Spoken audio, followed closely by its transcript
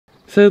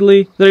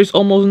Sadly, there is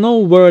almost no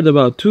word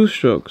about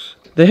two-strokes.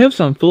 They have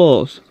some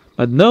flaws,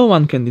 but no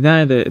one can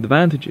deny their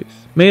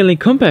advantages. Mainly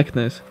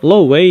compactness,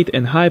 low weight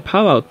and high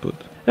power output.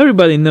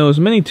 Everybody knows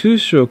many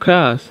two-stroke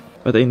cars,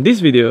 but in this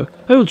video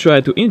I will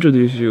try to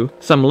introduce you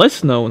some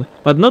less known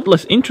but not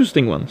less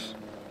interesting ones.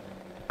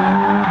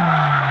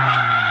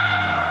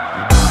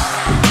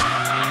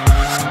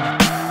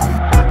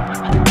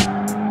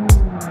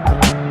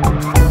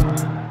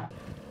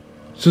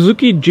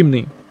 Suzuki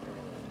Jimny.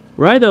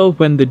 Right off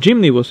when the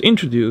Jimny was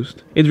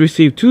introduced, it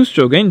received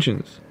two-stroke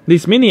engines.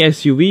 This mini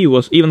SUV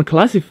was even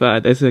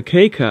classified as a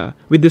K-car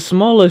with the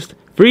smallest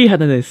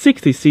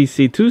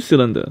 360cc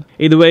two-cylinder.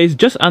 It weighs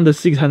just under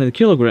 600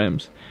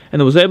 kilograms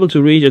and was able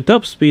to reach a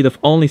top speed of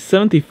only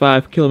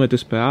 75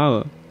 km per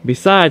hour.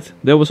 Besides,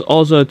 there was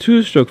also a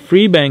two-stroke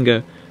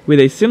freebanger with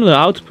a similar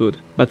output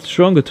but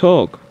stronger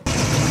torque.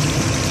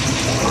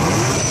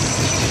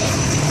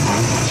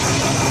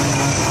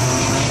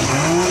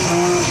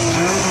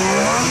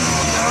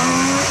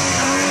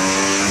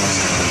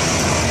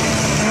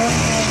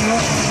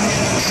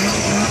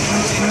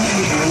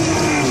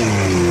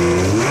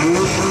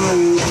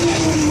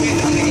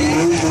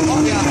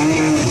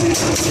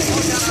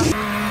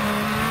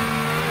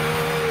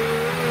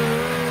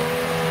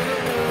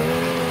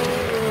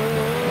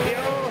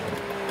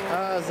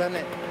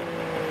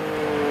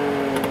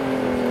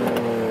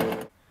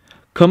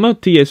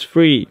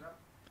 TS3.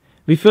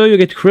 Before you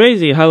get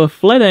crazy how a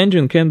flat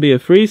engine can be a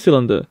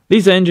 3-cylinder,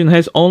 this engine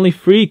has only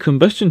 3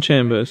 combustion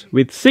chambers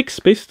with 6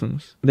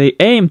 pistons. They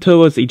aim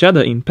towards each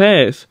other in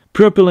pairs,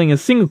 propelling a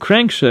single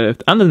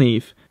crankshaft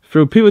underneath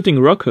through pivoting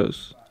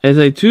rockers. As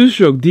a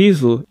two-stroke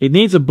diesel, it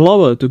needs a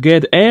blower to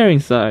get air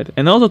inside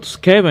and also to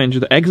scavenge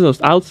the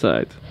exhaust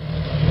outside.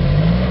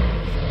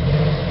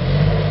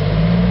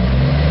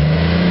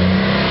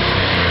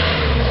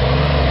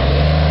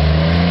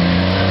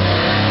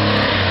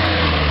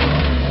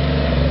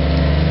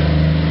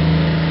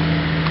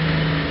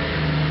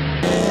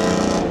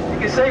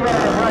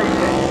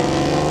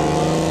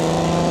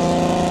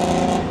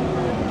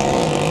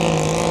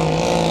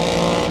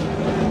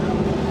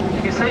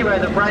 Where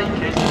the brake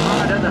is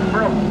right at the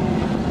front.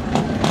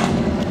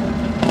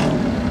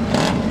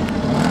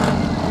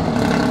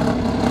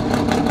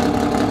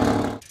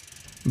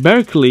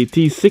 Berkeley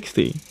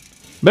T60.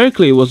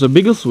 Berkeley was a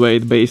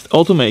Biggleswade-based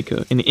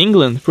automaker in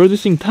England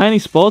producing tiny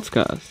sports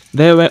cars.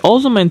 They were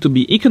also meant to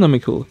be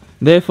economical,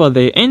 therefore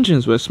their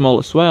engines were small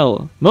as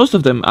well. Most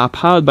of them are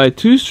powered by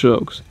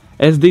two-strokes,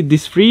 as did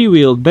this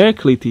three-wheeled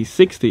Berkeley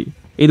T60.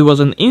 It was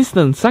an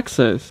instant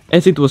success,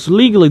 as it was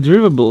legally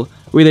drivable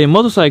with a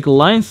motorcycle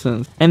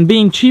license and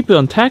being cheaper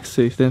on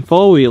taxis than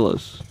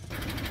four-wheelers.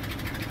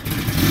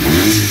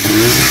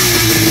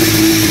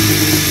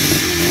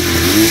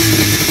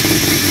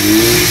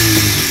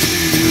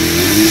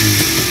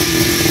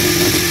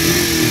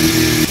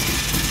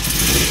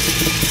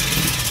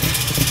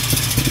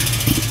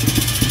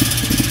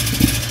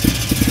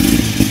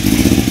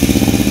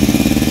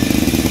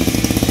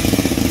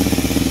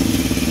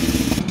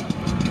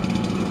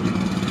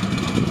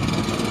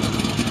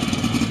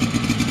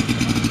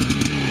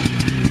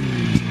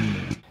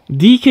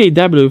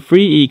 DKW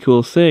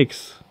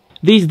 3=6.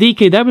 This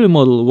DKW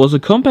model was a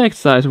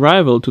compact-sized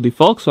rival to the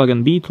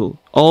Volkswagen Beetle.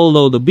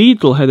 Although the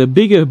Beetle had a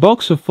bigger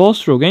boxer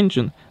 4-stroke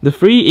engine, the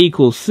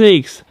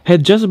 3=6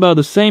 had just about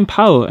the same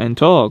power and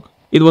torque.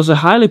 It was a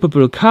highly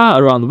popular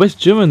car around West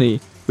Germany,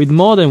 with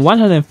more than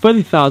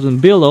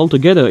 130,000 built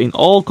altogether in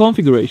all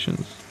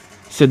configurations: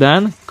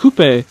 sedan,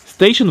 coupe,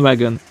 station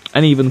wagon,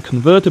 and even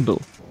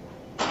convertible.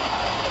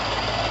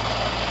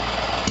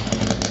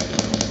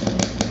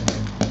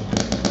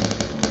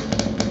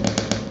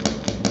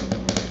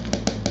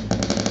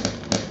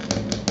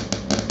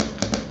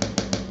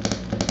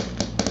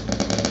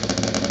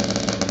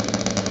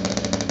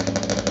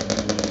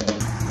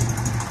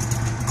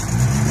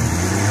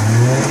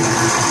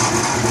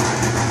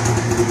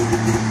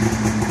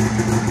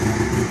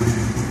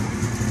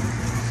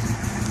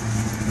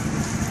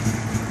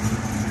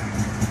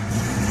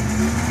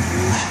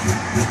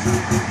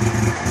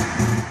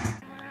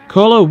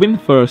 Kohler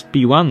Wynnfurst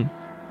P1.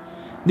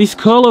 This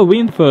Kohler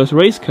Wynnfurst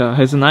race car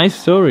has a nice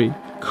story.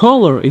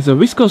 Kohler is a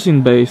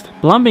Wisconsin-based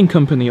plumbing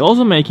company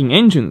also making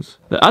engines.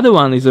 The other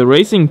one is a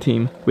racing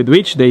team with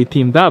which they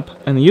teamed up,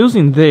 and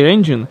using their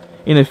engine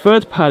in a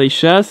third-party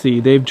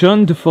chassis they've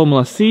joined the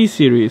Formula C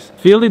series,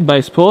 fielded by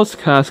Sports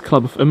Cars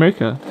Club of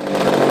America.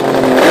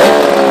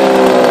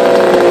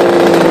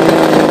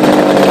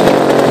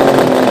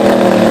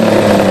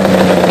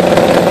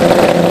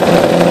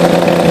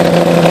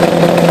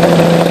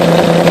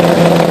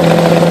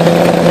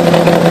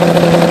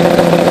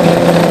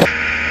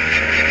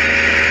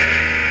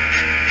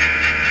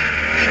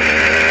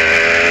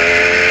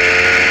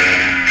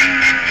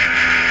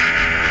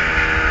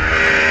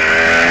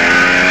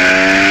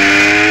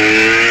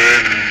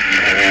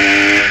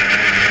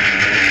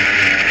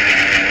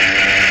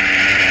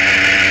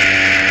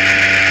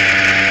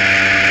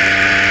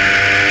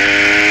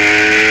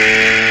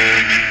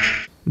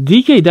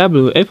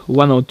 DKW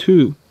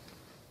F102.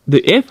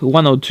 The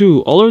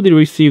F102 already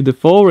received the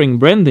 4-ring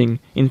branding,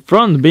 in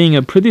front being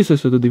a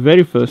predecessor to the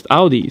very first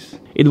Audis.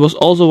 It was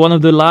also one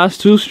of the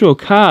last 2-stroke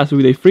cars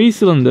with a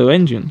 3-cylinder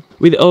engine.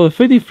 With over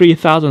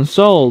 33,000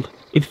 sold,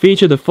 it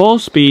featured a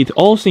 4-speed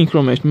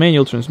all-synchro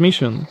manual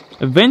transmission.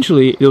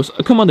 Eventually, it was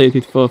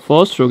accommodated for a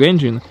 4-stroke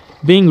engine,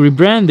 being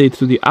rebranded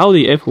to the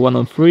Audi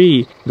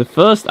F103, the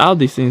first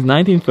Audi since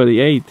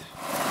 1938.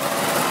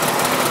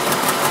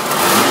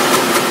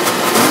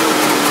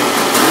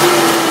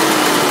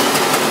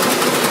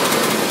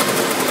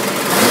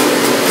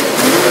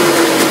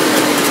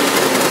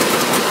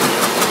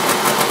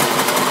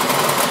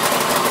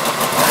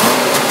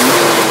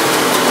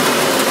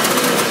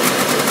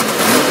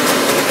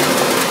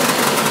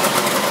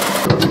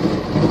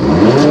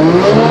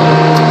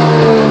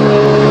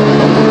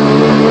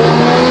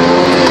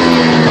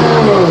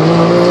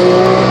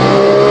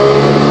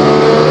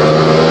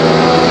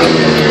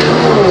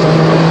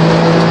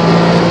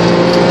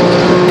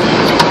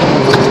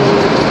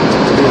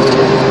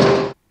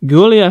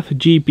 Goliath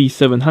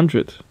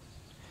GP700.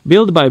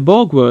 Built by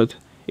Borgward,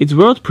 its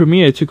world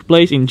premiere took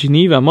place in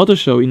Geneva Motor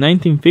Show in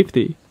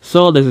 1950.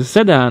 Sold as a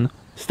sedan,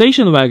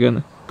 station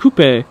wagon,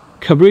 coupe,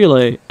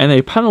 cabriolet and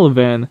a panel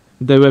van,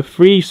 there were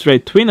 3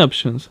 straight twin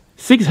options,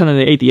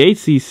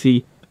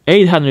 688cc,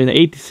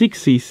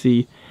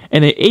 886cc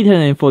and a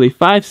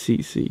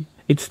 845cc.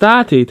 It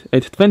started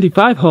at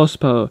 25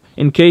 horsepower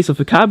in case of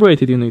a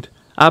carbureted unit,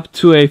 up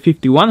to a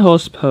 51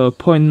 horsepower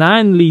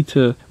 0.9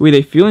 liter with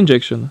a fuel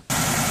injection.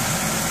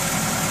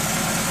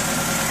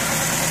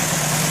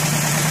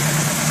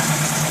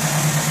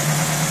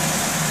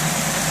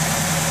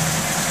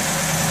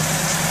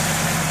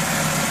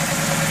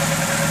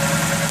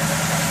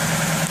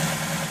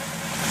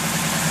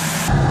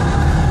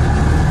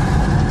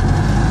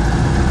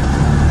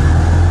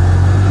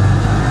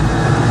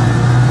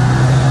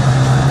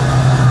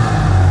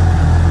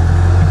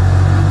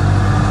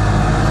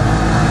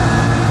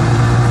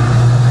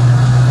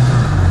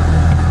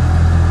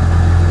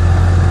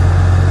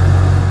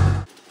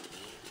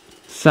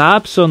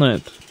 Saab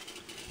Sonnet.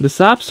 The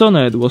Saab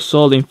Sonnet was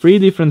sold in 3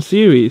 different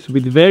series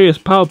with various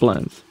power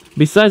plants.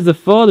 Besides the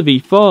Ford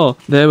V4,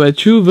 there were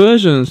 2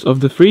 versions of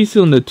the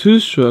 3-cylinder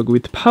 2-stroke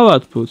with power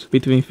outputs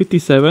between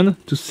 57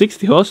 to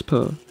 60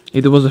 horsepower.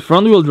 It was a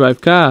front-wheel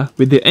drive car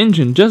with the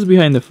engine just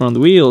behind the front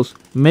wheels,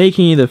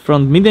 making it a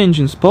front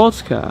mid-engine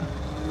sports car.